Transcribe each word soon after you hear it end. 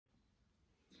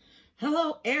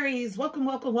Hello, Aries. Welcome,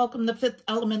 welcome, welcome to Fifth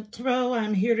Element Tarot.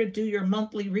 I'm here to do your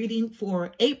monthly reading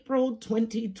for April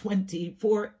 2020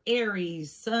 for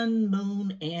Aries, Sun,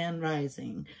 Moon, and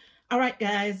Rising. All right,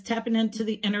 guys, tapping into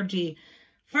the energy.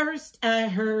 First, I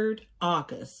heard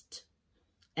August,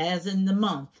 as in the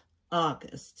month,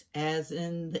 August, as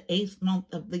in the 8th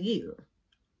month of the year,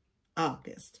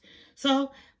 August.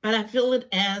 So, but I feel it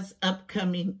as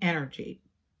upcoming energy.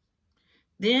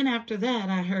 Then after that,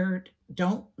 I heard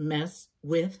don't mess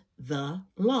with the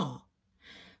law.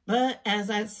 But as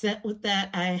I sat with that,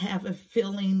 I have a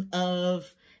feeling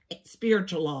of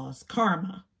spiritual laws,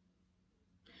 karma,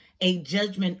 a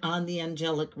judgment on the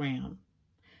angelic realm,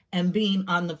 and being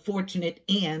on the fortunate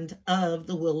end of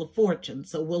the Wheel of Fortune.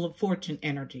 So Wheel of Fortune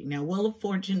energy. Now, Wheel of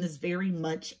Fortune is very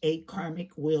much a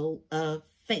karmic wheel of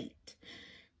fate.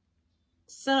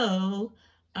 So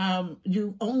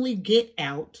you only get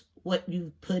out what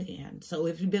you put in. So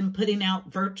if you've been putting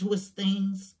out virtuous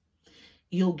things,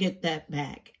 you'll get that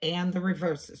back. And the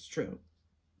reverse is true.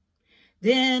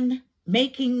 Then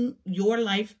making your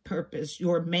life purpose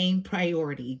your main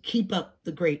priority. Keep up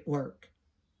the great work.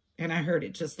 And I heard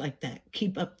it just like that.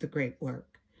 Keep up the great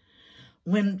work.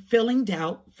 When feeling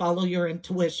doubt, follow your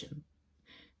intuition.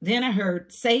 Then I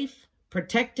heard safe,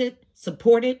 protected,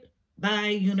 supported by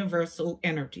universal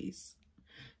energies.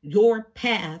 Your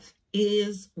path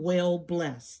is well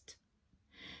blessed.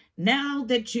 Now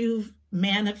that you've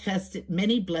manifested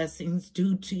many blessings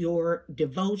due to your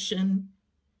devotion,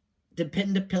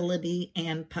 dependability,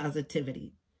 and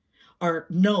positivity. Or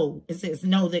no, it says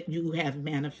know that you have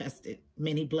manifested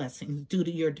many blessings due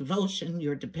to your devotion,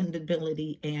 your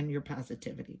dependability, and your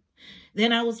positivity.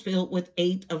 Then I was filled with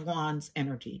 8 of Wands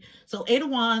energy. So 8 of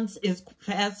Wands is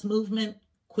fast movement,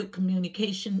 quick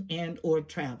communication, and or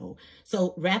travel.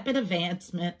 So rapid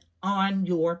advancement on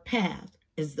your path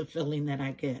is the feeling that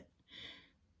I get.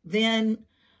 Then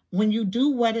when you do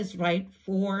what is right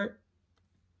for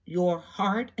your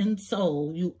heart and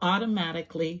soul, you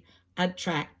automatically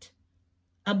attract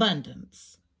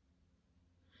abundance.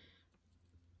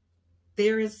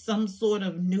 There is some sort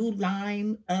of new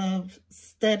line of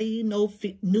study,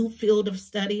 new field of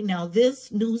study. Now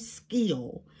this new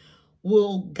skill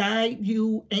will guide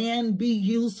you and be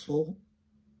useful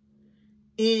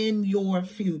in your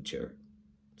future.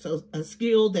 So a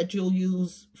skill that you'll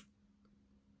use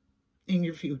in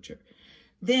your future.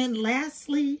 Then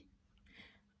lastly,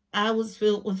 I was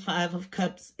filled with 5 of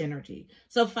Cups energy.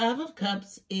 So 5 of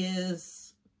Cups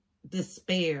is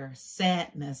despair,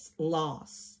 sadness,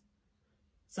 loss.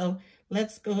 So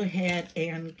let's go ahead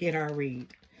and get our read.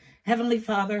 Heavenly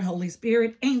Father, Holy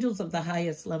Spirit, angels of the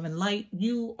highest love and light,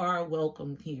 you are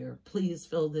welcome here. Please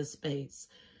fill this space.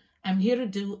 I'm here to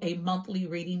do a monthly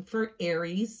reading for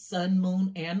Aries, Sun,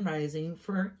 Moon, and Rising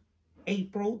for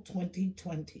April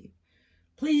 2020.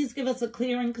 Please give us a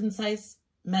clear and concise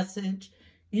message.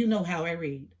 You know how I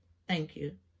read. Thank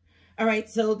you. All right,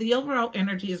 so the overall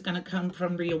energy is going to come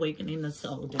from Reawakening the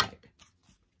Soul deck.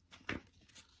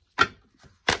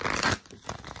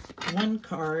 One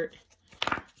card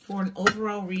for an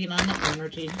overall read on the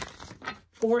energy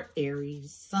for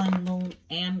Aries, Sun, Moon,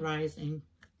 and Rising.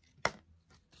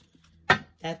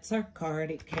 That's our card.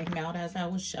 It came out as I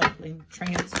was shuffling.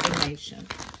 Transformation.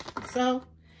 So,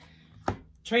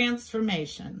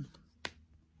 transformation.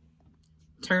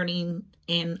 Turning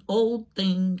an old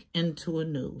thing into a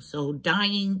new. So,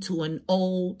 dying to an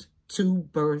old to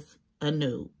birth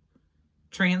anew.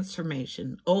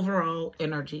 Transformation. Overall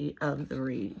energy of the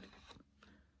read.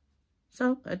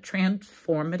 So, a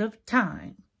transformative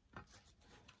time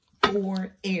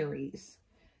for Aries.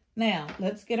 Now,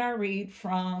 let's get our read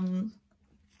from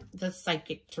the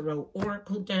Psychic Tarot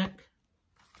Oracle deck.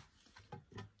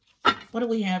 What do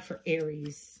we have for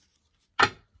Aries?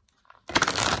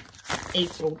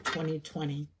 April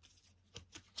 2020.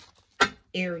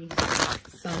 Aries,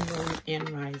 Sun, Moon, and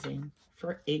Rising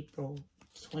for April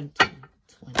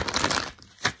 2020.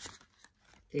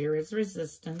 There is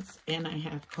resistance, and I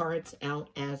have cards out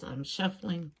as I'm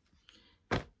shuffling.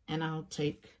 And I'll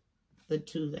take the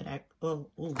 2 that I... Oh,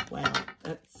 wow.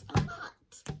 That's a lot.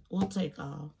 We'll take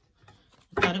all.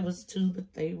 I thought it was 2,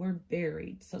 but they were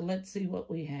buried. So let's see what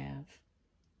we have.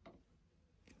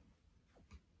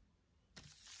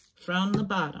 From the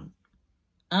bottom.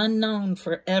 Unknown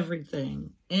for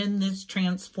everything in this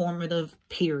transformative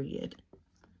period.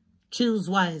 Choose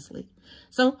wisely.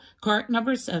 So, card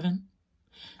number 7.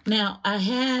 Now, I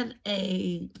had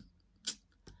a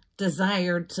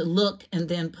desire to look and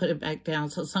then put it back down.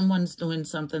 So someone's doing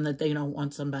something that they don't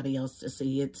want somebody else to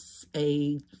see. It's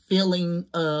a feeling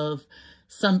of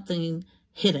something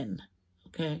hidden,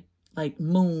 okay? Like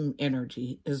moon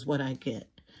energy is what I get.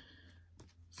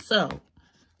 So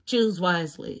choose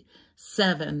wisely.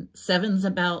 7. 7's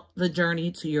about the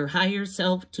journey to your higher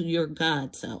self, to your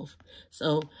God self.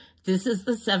 So this is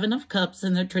the 7 of Cups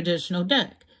in the traditional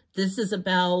deck. This is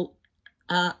about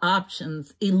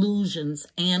options, illusions,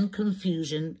 and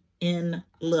confusion in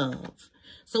love.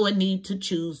 So I need to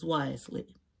choose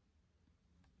wisely.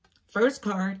 First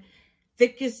card,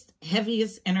 thickest,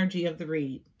 heaviest energy of the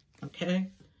read.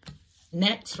 Okay.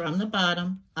 Next, from the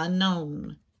bottom,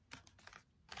 unknown,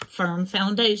 firm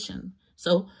foundation.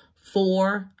 So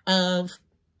 4 of,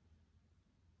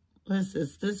 what is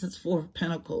this? This is 4 of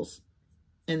Pentacles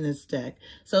in this deck.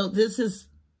 So this is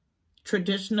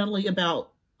traditionally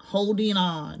about holding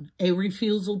on, a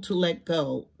refusal to let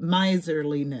go,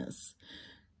 miserliness.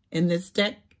 In this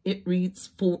deck, it reads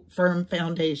firm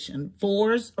foundation.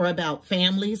 4s are about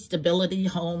family, stability,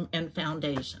 home, and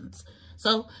foundations.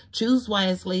 So choose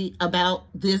wisely about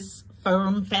this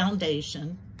firm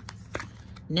foundation.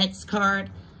 Next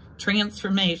card,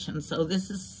 transformation. So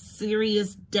this is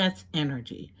serious death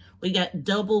energy. We got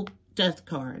double death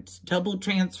cards, double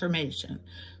transformation.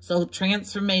 So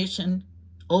transformation,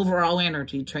 overall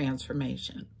energy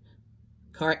transformation.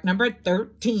 Card number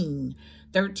 13.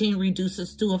 13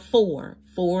 reduces to a 4.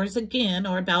 4s again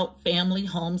are about family,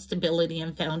 home, stability,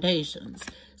 and foundations.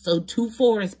 So 2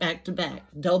 4s back to back,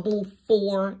 double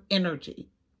 4 energy.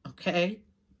 Okay.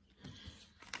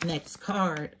 Next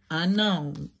card,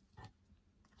 unknown.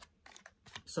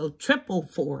 So triple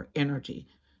 4 energy.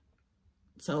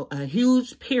 So a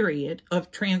huge period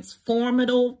of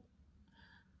transformative,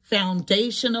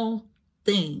 foundational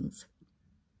things.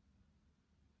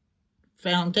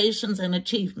 Foundations and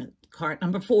achievement. Card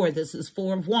number 4, this is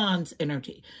 4 of Wands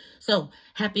energy. So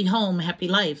happy home, happy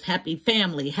life, happy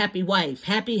family, happy wife,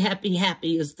 happy, happy,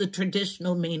 happy is the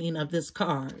traditional meaning of this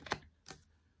card.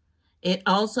 It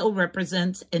also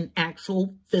represents an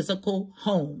actual physical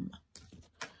home.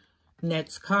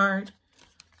 Next card,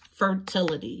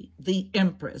 fertility, the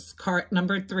Empress, card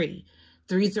number 3.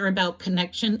 3s are about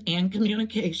connection and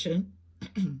communication,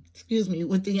 excuse me,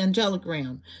 with the Angelic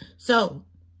Realm. So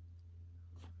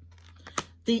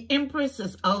the Empress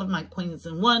is all of my queens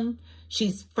in one.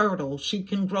 She's fertile. She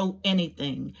can grow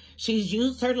anything. She's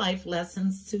used her life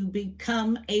lessons to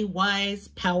become a wise,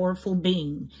 powerful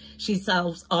being. She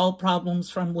solves all problems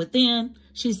from within.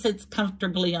 She sits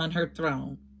comfortably on her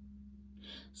throne.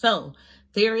 So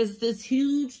there is this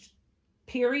huge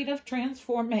period of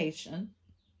transformation,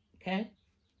 okay?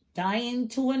 Dying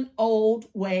to an old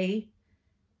way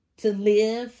to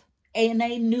live in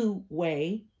a new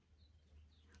way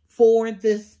for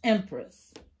this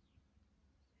Empress.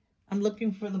 I'm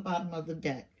looking for the bottom of the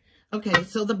deck. Okay,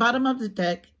 so the bottom of the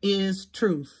deck is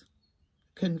truth.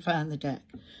 Couldn't find the deck.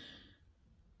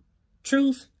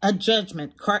 Truth, a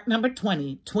judgment. Card number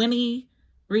 20. 20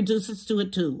 reduces to a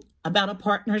 2. About a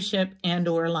partnership and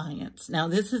or alliance. Now,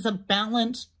 this is a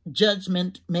balanced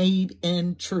judgment made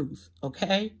in truth,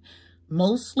 okay?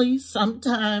 Mostly,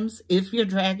 sometimes, if you're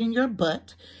dragging your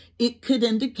butt, it could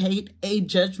indicate a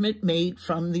judgment made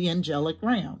from the angelic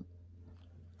realm.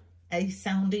 A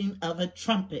sounding of a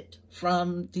trumpet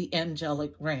from the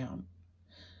angelic realm.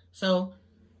 So,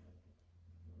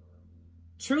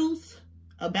 truth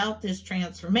about this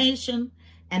transformation,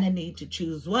 and I need to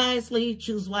choose wisely.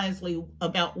 Choose wisely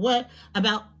about what?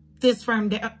 About this firm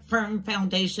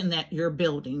foundation that you're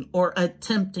building or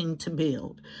attempting to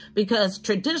build. Because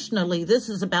traditionally, this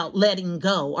is about letting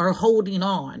go or holding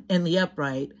on in the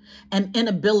upright, an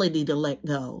inability to let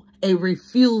go, a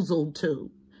refusal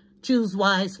to. Choose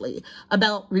wisely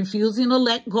about refusing to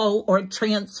let go or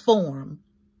transform.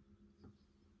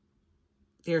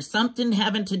 There's something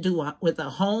having to do with a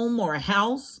home or a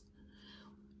house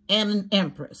and an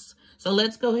Empress. So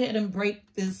let's go ahead and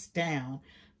break this down.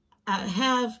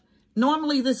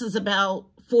 Normally this is about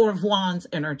 4 of Wands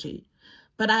energy,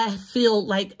 but I feel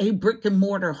like a brick and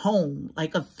mortar home,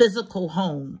 like a physical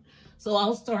home. So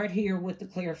I'll start here with the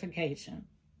clarification.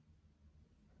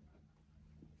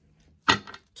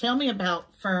 Tell me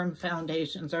about firm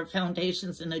foundations or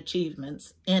foundations and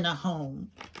achievements in a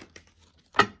home.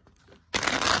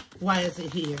 Why is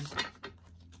it here?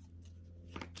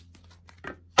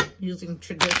 Using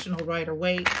traditional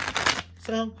Rider-Waite.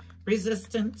 So,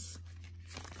 resistance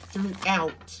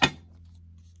throughout.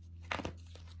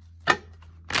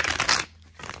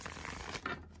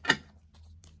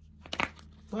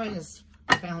 Why is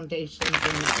foundations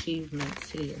and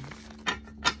achievements here?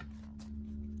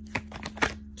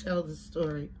 Tell the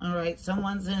story. All right,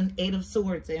 someone's in 8 of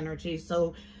Swords energy,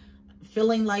 so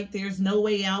feeling like there's no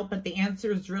way out, but the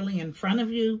answer is really in front of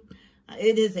you.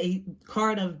 It is a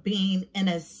card of being in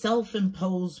a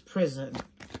self-imposed prison.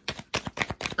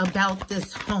 about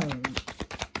this home.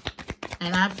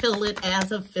 And I feel it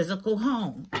as a physical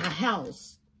home, a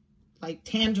house, like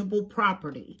tangible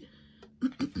property.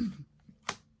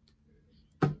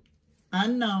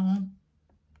 Unknown.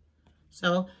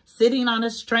 So, sitting on a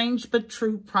strange but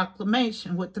true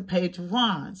proclamation with the Page of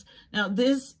Wands. Now,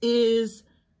 this is,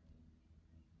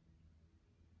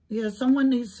 someone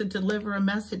needs to deliver a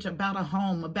message about a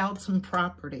home, about some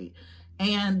property.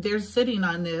 And they're sitting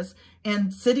on this.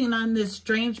 And sitting on this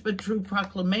strange but true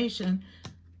proclamation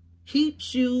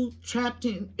keeps you trapped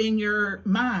in your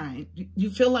mind. You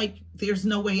feel like there's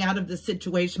no way out of the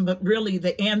situation, but really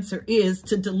the answer is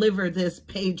to deliver this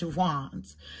Page of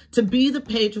Wands, to be the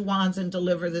Page of Wands and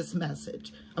deliver this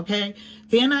message, okay?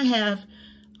 Then I have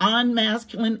on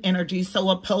masculine energy, so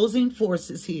opposing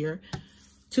forces here,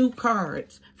 2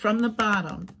 cards from the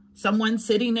bottom. Someone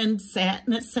sitting in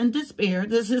sadness and despair.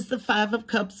 This is the 5 of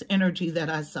Cups energy that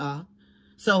I saw.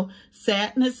 So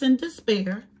sadness and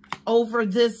despair over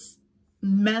this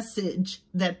message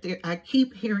that I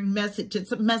keep hearing message.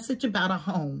 It's a message about a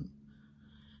home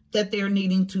that they're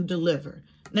needing to deliver.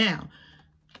 Now,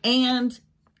 and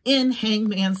in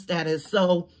hangman status,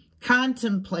 so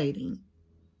contemplating,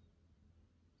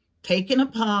 taking a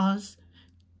pause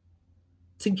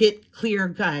to get clear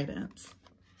guidance.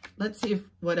 Let's see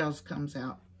what else comes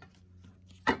out.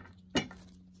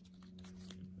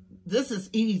 This is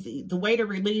easy. The way to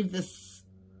relieve this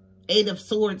 8 of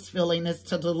Swords feeling is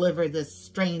to deliver this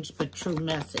strange but true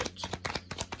message.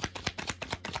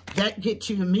 That gets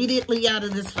you immediately out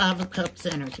of this 5 of Cups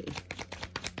energy.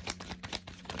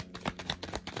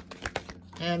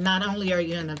 And not only are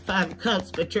you in the 5 of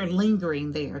Cups, but you're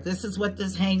lingering there. This is what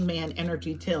this hangman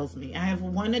energy tells me. I have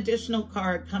 1 additional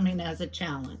card coming as a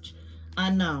challenge.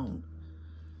 Unknown.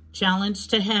 Challenge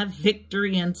to have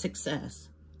victory and success.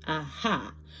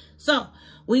 Aha. So,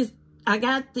 I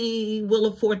got the Wheel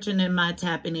of Fortune in my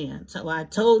tapping in. So I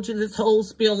told you this whole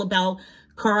spiel about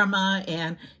karma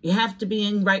and you have to be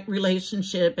in right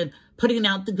relationship and putting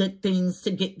out the good things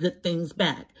to get good things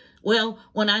back. Well,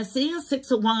 when I see a 6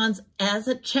 of Wands as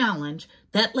a challenge,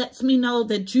 that lets me know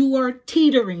that you are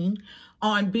teetering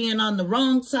on being on the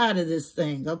wrong side of this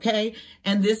thing, okay?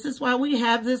 And this is why we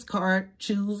have this card,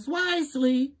 Choose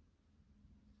Wisely.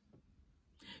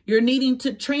 You're needing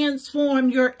to transform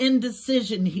your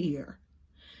indecision here.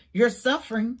 You're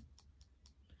suffering.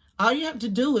 All you have to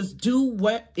do is do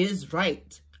what is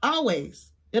right.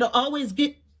 Always. It'll always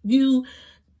get you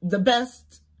the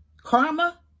best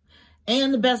karma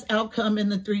and the best outcome in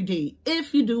the 3D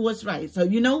if you do what's right. So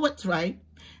you know what's right.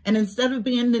 And instead of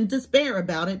being in despair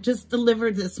about it, just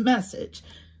deliver this message.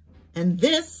 And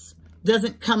this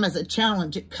doesn't come as a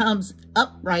challenge. It comes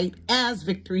upright as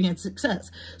victory and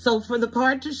success. So for the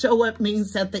card to show up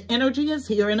means that the energy is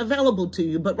here and available to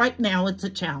you. But right now it's a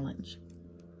challenge.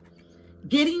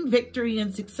 Getting victory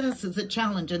and success is a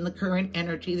challenge in the current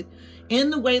energy, in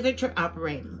the way that you're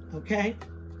operating, okay?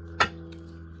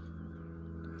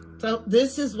 So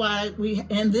this is why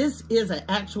and this is an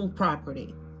actual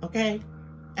property, okay?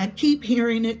 I keep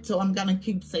hearing it, so I'm going to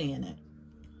keep saying it.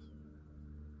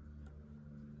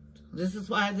 This is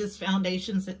why this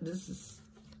foundation, this is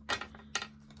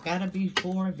got to be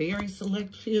for a very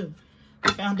select few.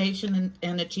 Foundation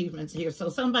and achievements here. So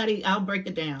somebody, I'll break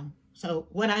it down. So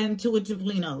what I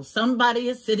intuitively know, somebody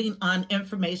is sitting on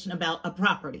information about a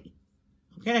property,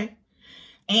 okay?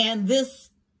 And this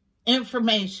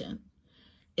information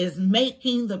is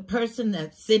making the person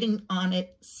that's sitting on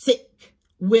it sick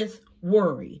with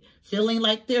worry, feeling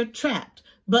like they're trapped,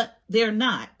 but they're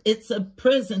not. It's a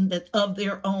prison that's of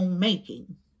their own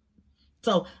making.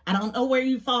 So I don't know where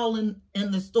you fall in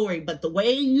the story, but the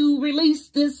way you release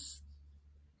this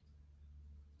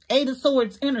 8 of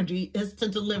Swords energy is to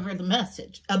deliver the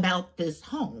message about this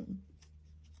home.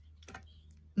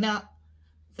 Now,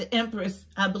 the Empress,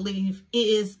 I believe,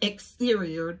 is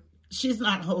exterior. She's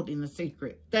not holding a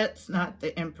secret. That's not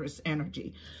the Empress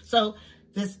energy. So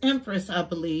this Empress, I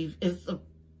believe, is the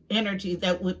energy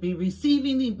that would be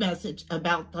receiving the message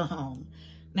about the home.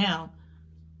 Now,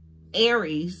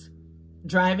 Aries,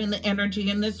 driving the energy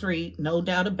in this read, no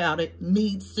doubt about it,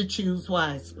 needs to choose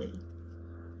wisely.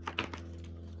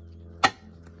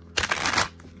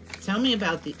 Tell me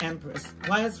about the Empress.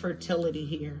 Why is fertility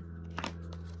here?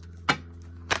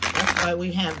 That's why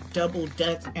we have double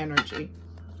death energy.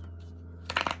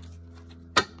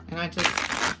 And I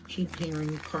just keep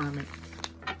hearing karmic.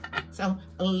 So,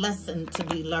 a lesson to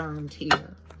be learned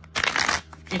here.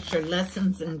 Get your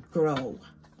lessons and grow,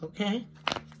 okay?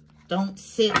 Don't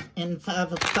sit in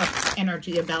 5 of Cups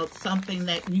energy about something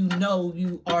that you know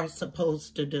you are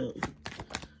supposed to do.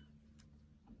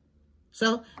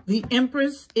 So the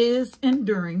Empress is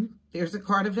enduring. There's a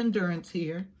card of endurance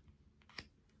here.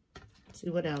 Let's see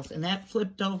what else. And that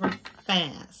flipped over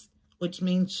fast, which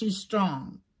means she's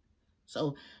strong.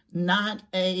 So not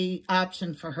an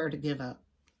option for her to give up.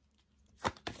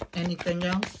 Anything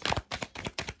else?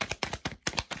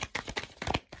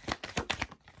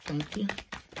 Thank you.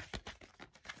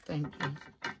 Thank you.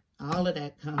 All of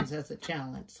that comes as a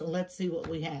challenge. So let's see what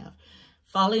we have.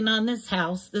 Falling on this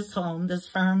house, this home, this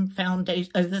firm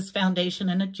foundation, this foundation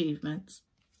and achievements.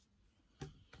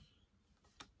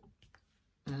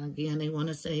 Again, they want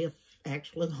to say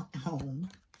actual home.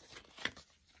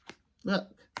 Look,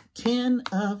 10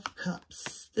 of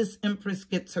Cups. This Empress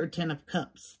gets her 10 of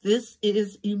Cups. This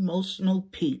is emotional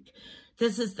peak.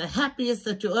 This is the happiest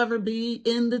that you'll ever be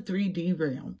in the 3D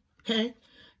realm. Okay?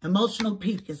 Emotional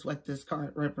peak is what this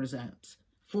card represents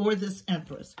for this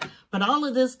Empress. But all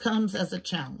of this comes as a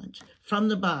challenge from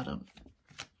the bottom.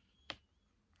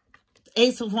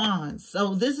 Ace of Wands.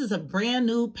 So this is a brand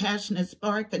new passionate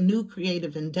spark, a new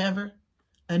creative endeavor,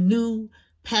 a new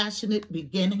passionate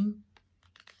beginning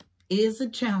is a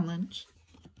challenge.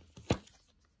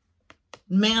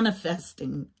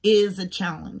 Manifesting is a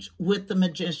challenge with the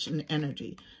Magician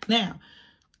energy. Now,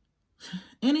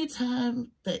 anytime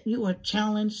that you are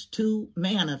challenged to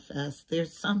manifest,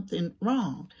 there's something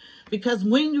wrong. Because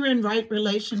when you're in right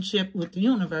relationship with the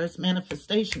universe,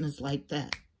 manifestation is like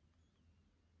that.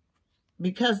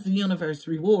 Because the universe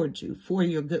rewards you for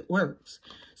your good works.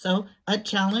 So, a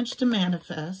challenge to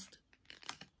manifest.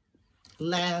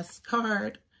 Last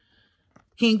card,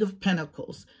 King of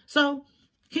Pentacles. So,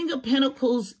 King of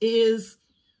Pentacles is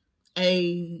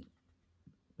a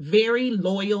very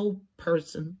loyal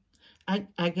person.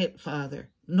 I get father.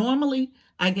 Normally,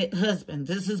 I get husband.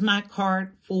 This is my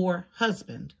card for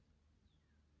husband.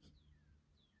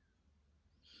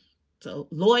 So,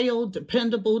 loyal,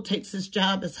 dependable, takes his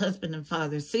job as husband and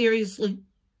father seriously.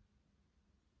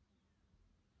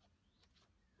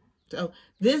 So,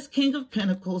 this King of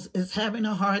Pentacles is having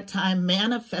a hard time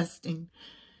manifesting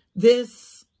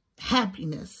this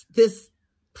happiness, this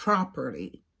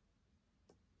property,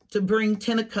 to bring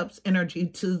 10 of Cups energy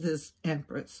to this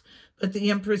Empress. But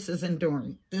the Empress is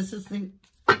enduring. This is the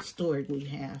story we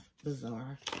have.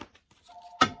 Bizarre.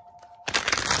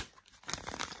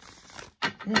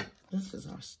 Yeah, this is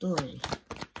our story.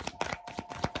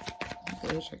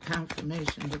 There's your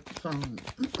confirmation with the phone.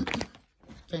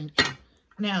 Thank you.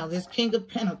 Now, this King of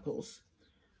Pentacles,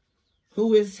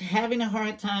 who is having a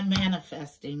hard time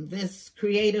manifesting this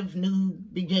creative new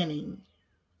beginning.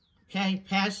 Okay,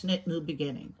 passionate new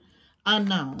beginning.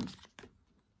 Unknown.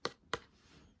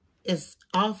 Is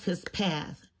off his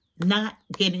path, not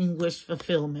getting wish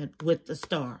fulfillment with the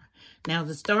star. Now,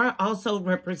 the star also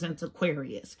represents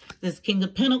Aquarius. This King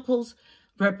of Pentacles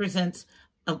represents,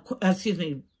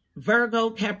 Virgo,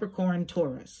 Capricorn,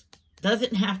 Taurus.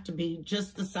 Doesn't have to be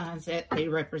just the signs that they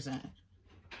represent.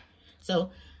 So,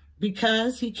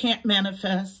 because he can't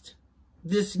manifest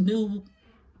this new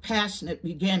passionate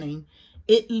beginning,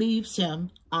 it leaves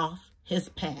him off his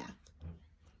path.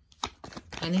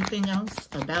 Anything else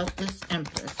about this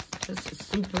Empress? This is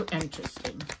super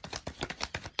interesting.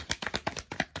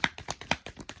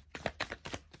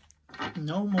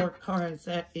 No more cards.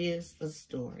 That is the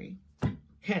story.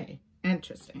 Okay,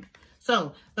 interesting.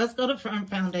 So, let's go to firm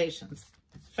foundations.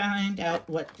 Find out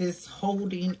what this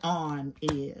holding on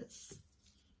is.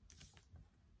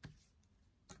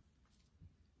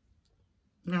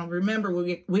 Now, remember,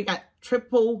 we got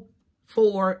triple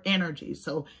 4 energy.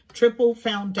 So, triple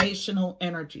foundational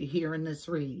energy here in this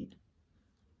read.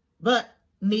 But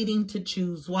needing to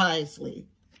choose wisely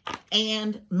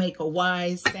and make a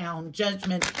wise, sound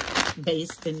judgment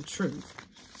based in truth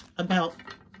about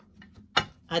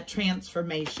a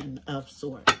transformation of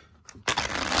sort.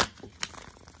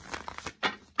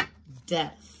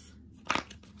 Death.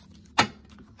 And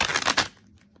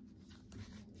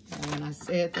when I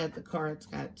said that, the cards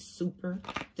got super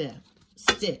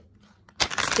stiff.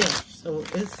 So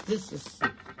this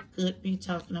could be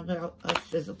talking about a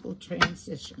physical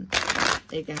transition.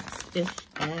 They got stiff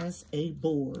as a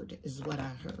board, is what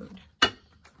I heard.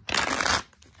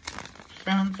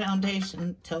 Firm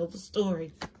foundation, tell the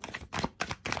story.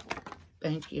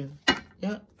 Thank you.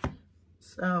 Yep.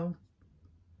 So,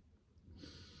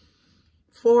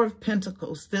 4 of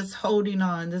Pentacles, this holding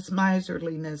on, this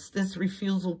miserliness, this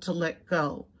refusal to let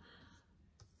go.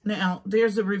 Now,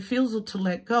 there's a refusal to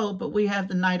let go, but we have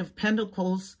the Knight of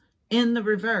Pentacles in the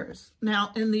reverse.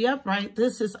 Now, in the upright,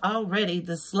 this is already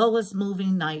the slowest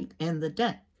moving knight in the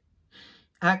deck.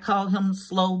 I call him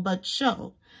slow but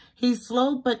show. He's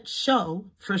slow but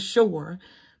show for sure,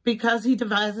 because he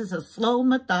devises a slow,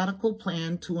 methodical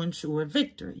plan to ensure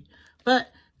victory.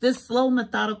 But this slow,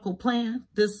 methodical plan,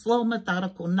 this slow,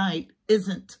 methodical knight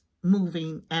isn't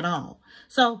moving at all.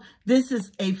 So this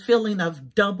is a feeling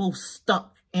of double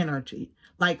stuck energy,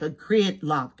 like a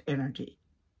gridlocked energy.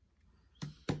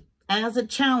 As a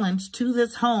challenge to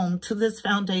this home, to this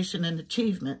foundation and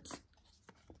achievements,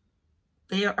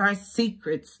 there are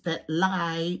secrets that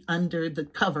lie under the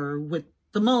cover with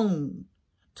the moon.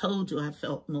 Told you I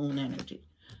felt moon energy.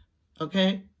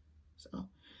 Okay? So,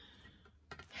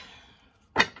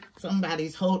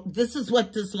 somebody's this is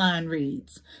what this line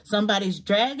reads. Somebody's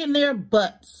dragging their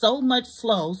butt so much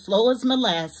slow as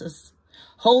molasses,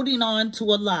 holding on to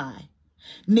a lie,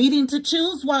 needing to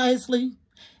choose wisely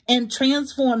and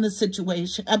transform the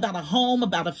situation about a home,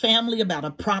 about a family, about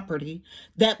a property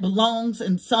that belongs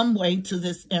in some way to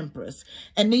this Empress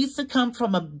and needs to come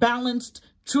from a balanced,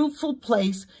 truthful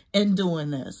place in doing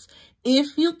this.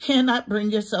 If you cannot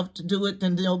bring yourself to do it,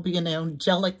 then there'll be an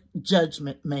angelic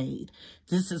judgment made.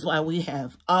 This is why we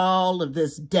have all of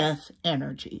this death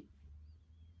energy.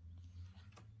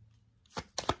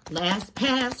 Last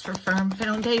pass for firm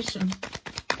foundation.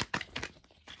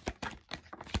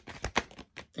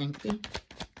 Thank you.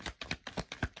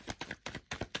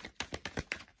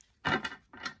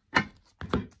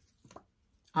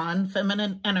 On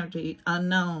feminine energy,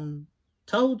 unknown.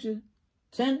 Told you.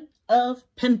 10 of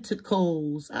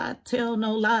Pentacles. I tell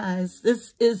no lies.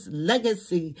 This is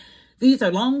legacy. These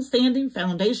are long-standing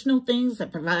foundational things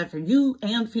that provide for you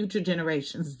and future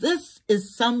generations. This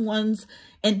is someone's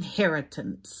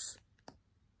inheritance.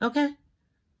 Okay?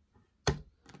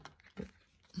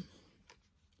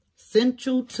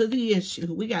 Central to the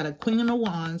issue, we got a Queen of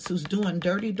Wands who's doing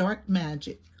dirty, dark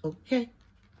magic. Okay?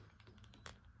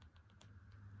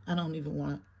 I don't even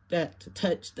want that to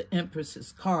touch the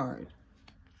Empress's card.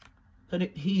 Put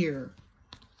it here.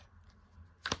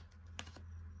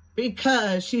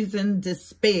 Because she's in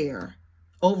despair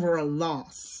over a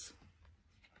loss.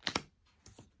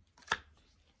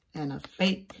 And a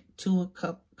fake 2 of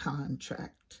Cups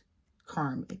contract.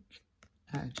 Karmic,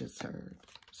 I just heard.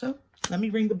 So, let me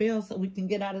ring the bell so we can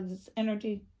get out of this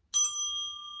energy.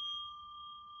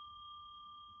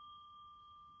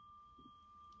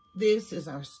 This is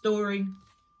our story.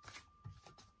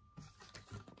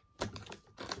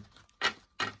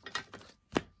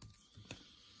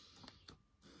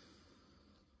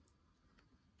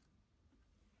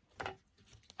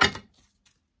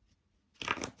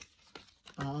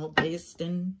 All based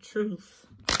in truth.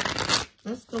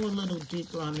 Let's go a little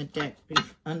deeper on the deck,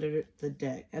 under the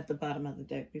deck, at the bottom of the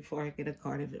deck, before I get a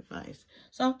card of advice.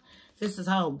 So, this is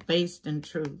all based in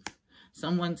truth.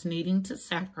 Someone's needing to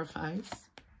sacrifice.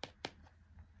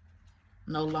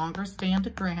 No longer stand the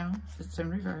ground. It's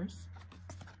in reverse.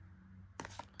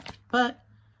 But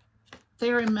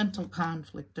they're in mental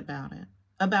conflict about it.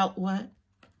 About what?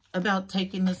 About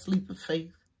taking this leap of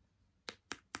faith.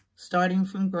 Starting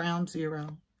from ground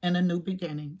zero and a new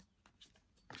beginning.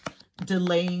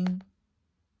 Delaying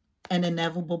an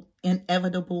inevitable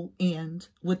end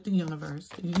with the universe.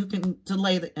 You can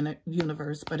delay the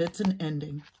universe, but it's an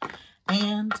ending.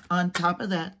 And on top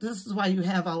of that, this is why you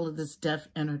have all of this death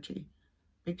energy.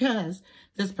 Because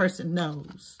this person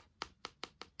knows.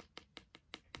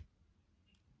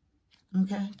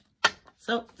 Okay?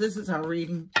 So, this is our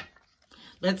reading.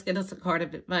 Let's get us a card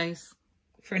of advice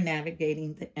for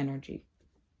navigating the energy.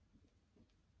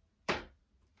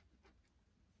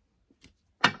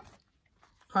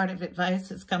 Card of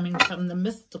advice is coming from the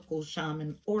Mystical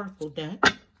Shaman Oracle deck.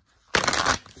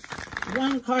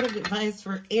 One card of advice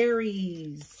for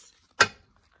Aries.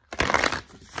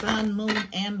 Sun, Moon,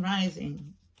 and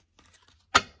Rising.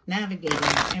 Navigating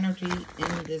energy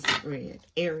in this spread.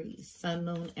 Aries, Sun,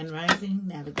 Moon, and Rising.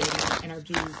 Navigating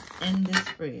energies in this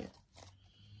spread.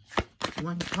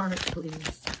 One card,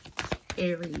 please.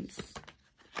 Aries.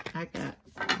 I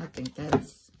think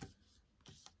that's,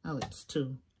 oh, it's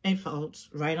 2. It falls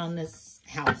right on this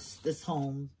house, this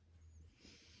home.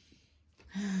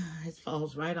 It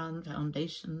falls right on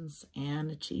foundations and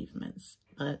achievements,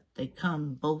 but they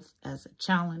come both as a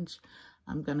challenge.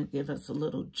 I'm going to give us a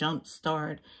little jump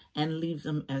start and leave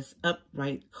them as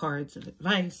upright cards of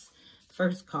advice.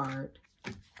 First card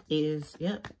is,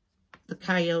 the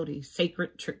Coyote,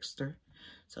 Sacred Trickster.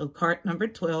 So card number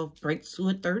 12 breaks to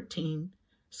a 13.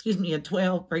 Excuse me, a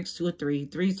 12 breaks to a 3.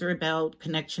 3s are about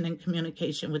connection and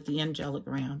communication with the Angelic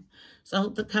Realm. So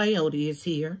the Coyote is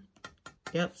here.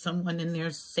 Yep, someone in their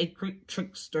Sacred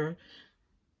Trickster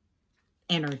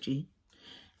energy.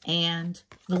 and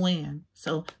the wind.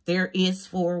 So there is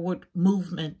forward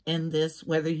movement in this,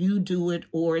 whether you do it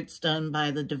or it's done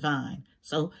by the divine.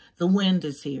 So the wind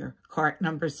is here. Card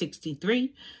number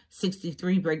 63.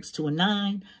 63 breaks to a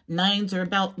 9. 9s are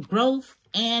about growth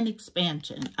and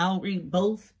expansion. I'll read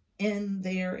both in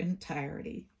their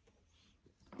entirety.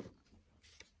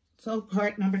 So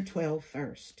card number 12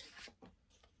 first.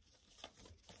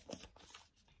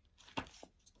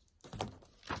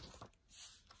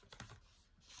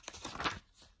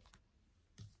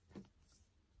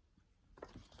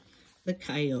 The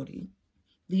coyote.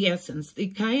 The essence. The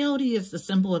coyote is the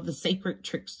symbol of the sacred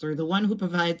trickster, the one who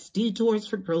provides detours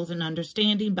for growth and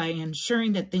understanding by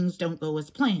ensuring that things don't go as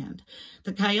planned.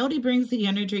 The coyote brings the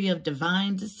energy of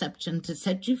divine deception to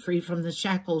set you free from the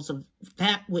shackles of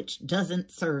that which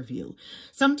doesn't serve you.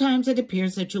 Sometimes it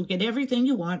appears that you'll get everything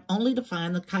you want, only to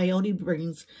find the coyote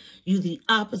brings you the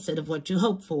opposite of what you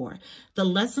hope for. The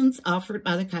lessons offered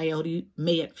by the coyote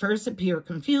may at first appear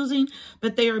confusing,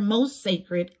 but they are most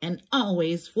sacred and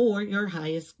always for your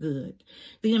highest good.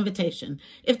 The invitation.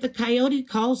 If the coyote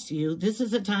calls to you, this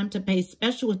is a time to pay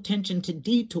special attention to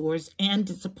detours and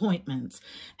disappointments,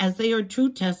 as they are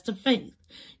true tests of faith.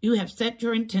 You have set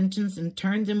your intentions and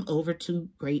turned them over to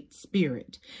Great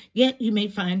Spirit. Yet you may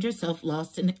find yourself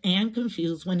lost and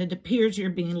confused when it appears you're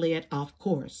being led off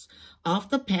course, off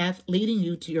the path leading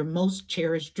you to your most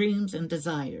cherished dreams and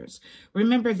desires.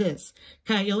 Remember this,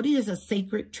 Coyote is a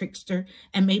sacred trickster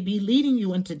and may be leading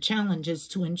you into challenges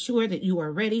to ensure that you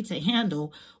are ready to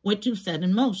handle what you've set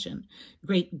in motion.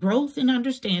 Great growth and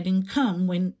understanding come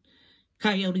when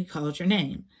Coyote calls your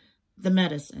name. The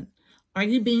medicine. Are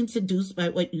you being seduced by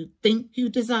what you think you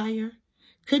desire?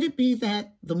 Could it be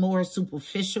that the more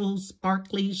superficial,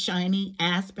 sparkly, shiny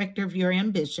aspect of your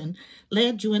ambition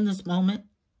led you in this moment?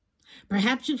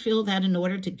 Perhaps you feel that in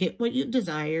order to get what you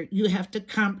desire, you have to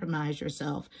compromise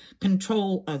yourself,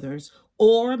 control others,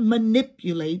 or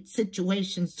manipulate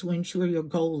situations to ensure your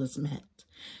goal is met.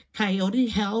 Coyote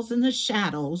howls in the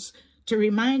shadows to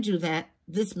remind you that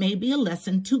this may be a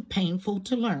lesson too painful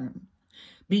to learn.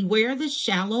 Beware the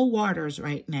shallow waters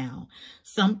right now.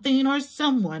 Something or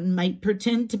someone might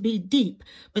pretend to be deep,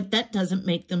 but that doesn't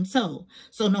make them so.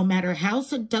 So no matter how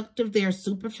seductive their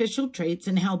superficial traits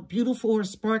and how beautiful or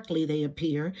sparkly they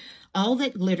appear, all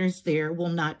that glitters there will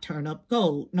not turn up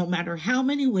gold, no matter how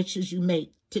many wishes you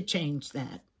make to change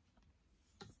that.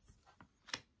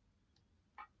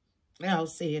 I'll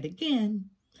say it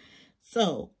again.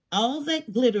 So all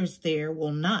that glitters there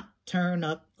will not turn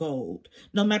up gold,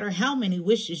 no matter how many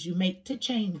wishes you make to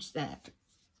change that.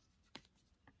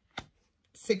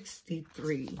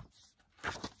 63.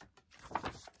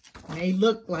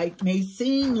 May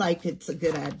seem like it's a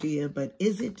good idea, but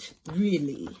is it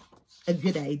really a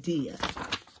good idea?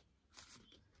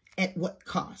 At what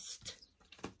cost?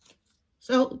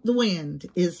 So the wind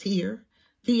is here.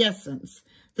 The essence.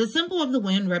 The symbol of the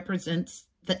wind represents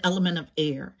the element of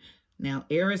air. Now,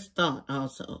 air is thought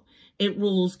also. It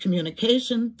rules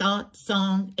communication, thought,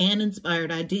 song, and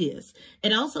inspired ideas.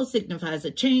 It also signifies a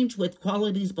change with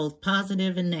qualities both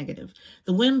positive and negative.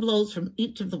 The wind blows from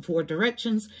each of the 4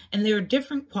 directions, and there are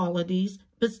different qualities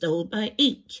bestowed by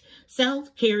each.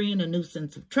 South, carrying a new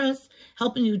sense of trust,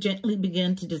 helping you gently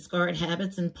begin to discard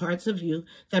habits and parts of you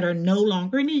that are no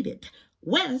longer needed.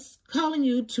 West, calling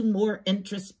you to more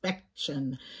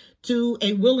introspection, to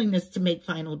a willingness to make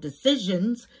final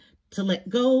decisions, to let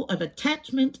go of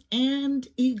attachment and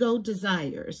ego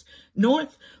desires.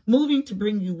 North, moving to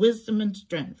bring you wisdom and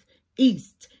strength.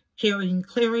 East, carrying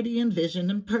clarity and vision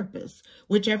and purpose.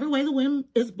 Whichever way the wind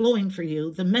is blowing for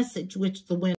you, the message which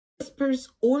the wind whispers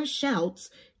or shouts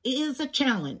is a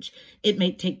challenge. It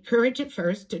may take courage at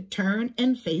first to turn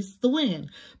and face the wind,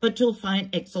 but you'll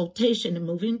find exaltation in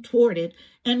moving toward it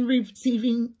and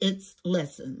receiving its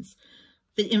lessons.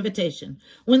 The invitation.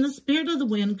 When the spirit of the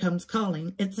wind comes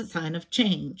calling, it's a sign of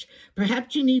change.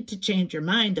 Perhaps you need to change your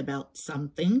mind about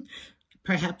something.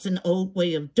 Perhaps an old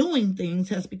way of doing things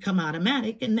has become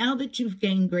automatic, and now that you've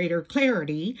gained greater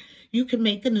clarity, you can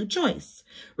make a new choice.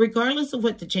 Regardless of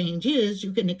what the change is,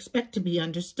 you can expect to be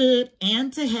understood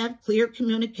and to have clear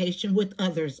communication with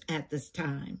others at this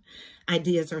time.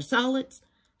 Ideas are solid,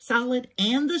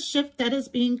 and the shift that is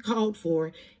being called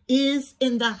for is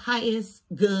in the highest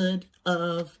good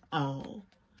of all.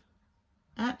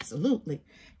 Absolutely.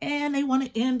 And they want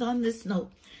to end on this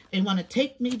note. They want to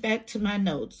take me back to my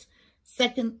notes.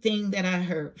 Second thing that I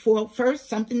heard. First,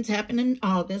 something's happened in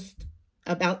August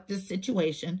about this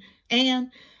situation.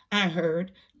 And I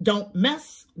heard, don't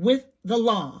mess with the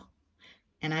law.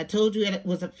 And I told you that it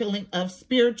was a feeling of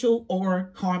spiritual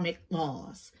or karmic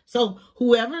laws. So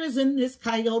whoever is in this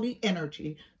coyote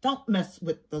energy, don't mess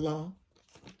with the law.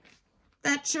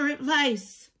 That's your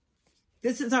advice.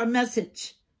 This is our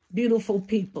message, beautiful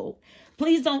people.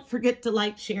 Please don't forget to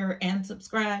like, share, and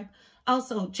subscribe.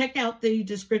 Also, check out the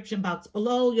description box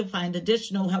below. You'll find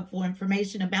additional helpful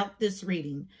information about this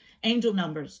reading. Angel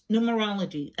numbers,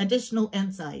 numerology, additional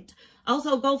insight.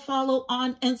 Also, go follow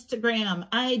on Instagram,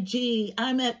 IG.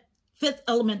 I'm at 5th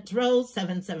Element Tarot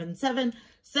 777,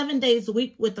 7 days a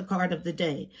week with the card of the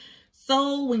day.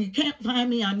 So when you can't find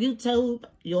me on YouTube,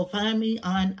 you'll find me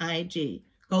on IG.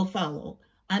 Go follow.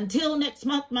 Until next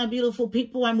month, my beautiful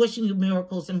people, I'm wishing you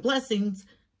miracles and blessings.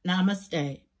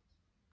 Namaste.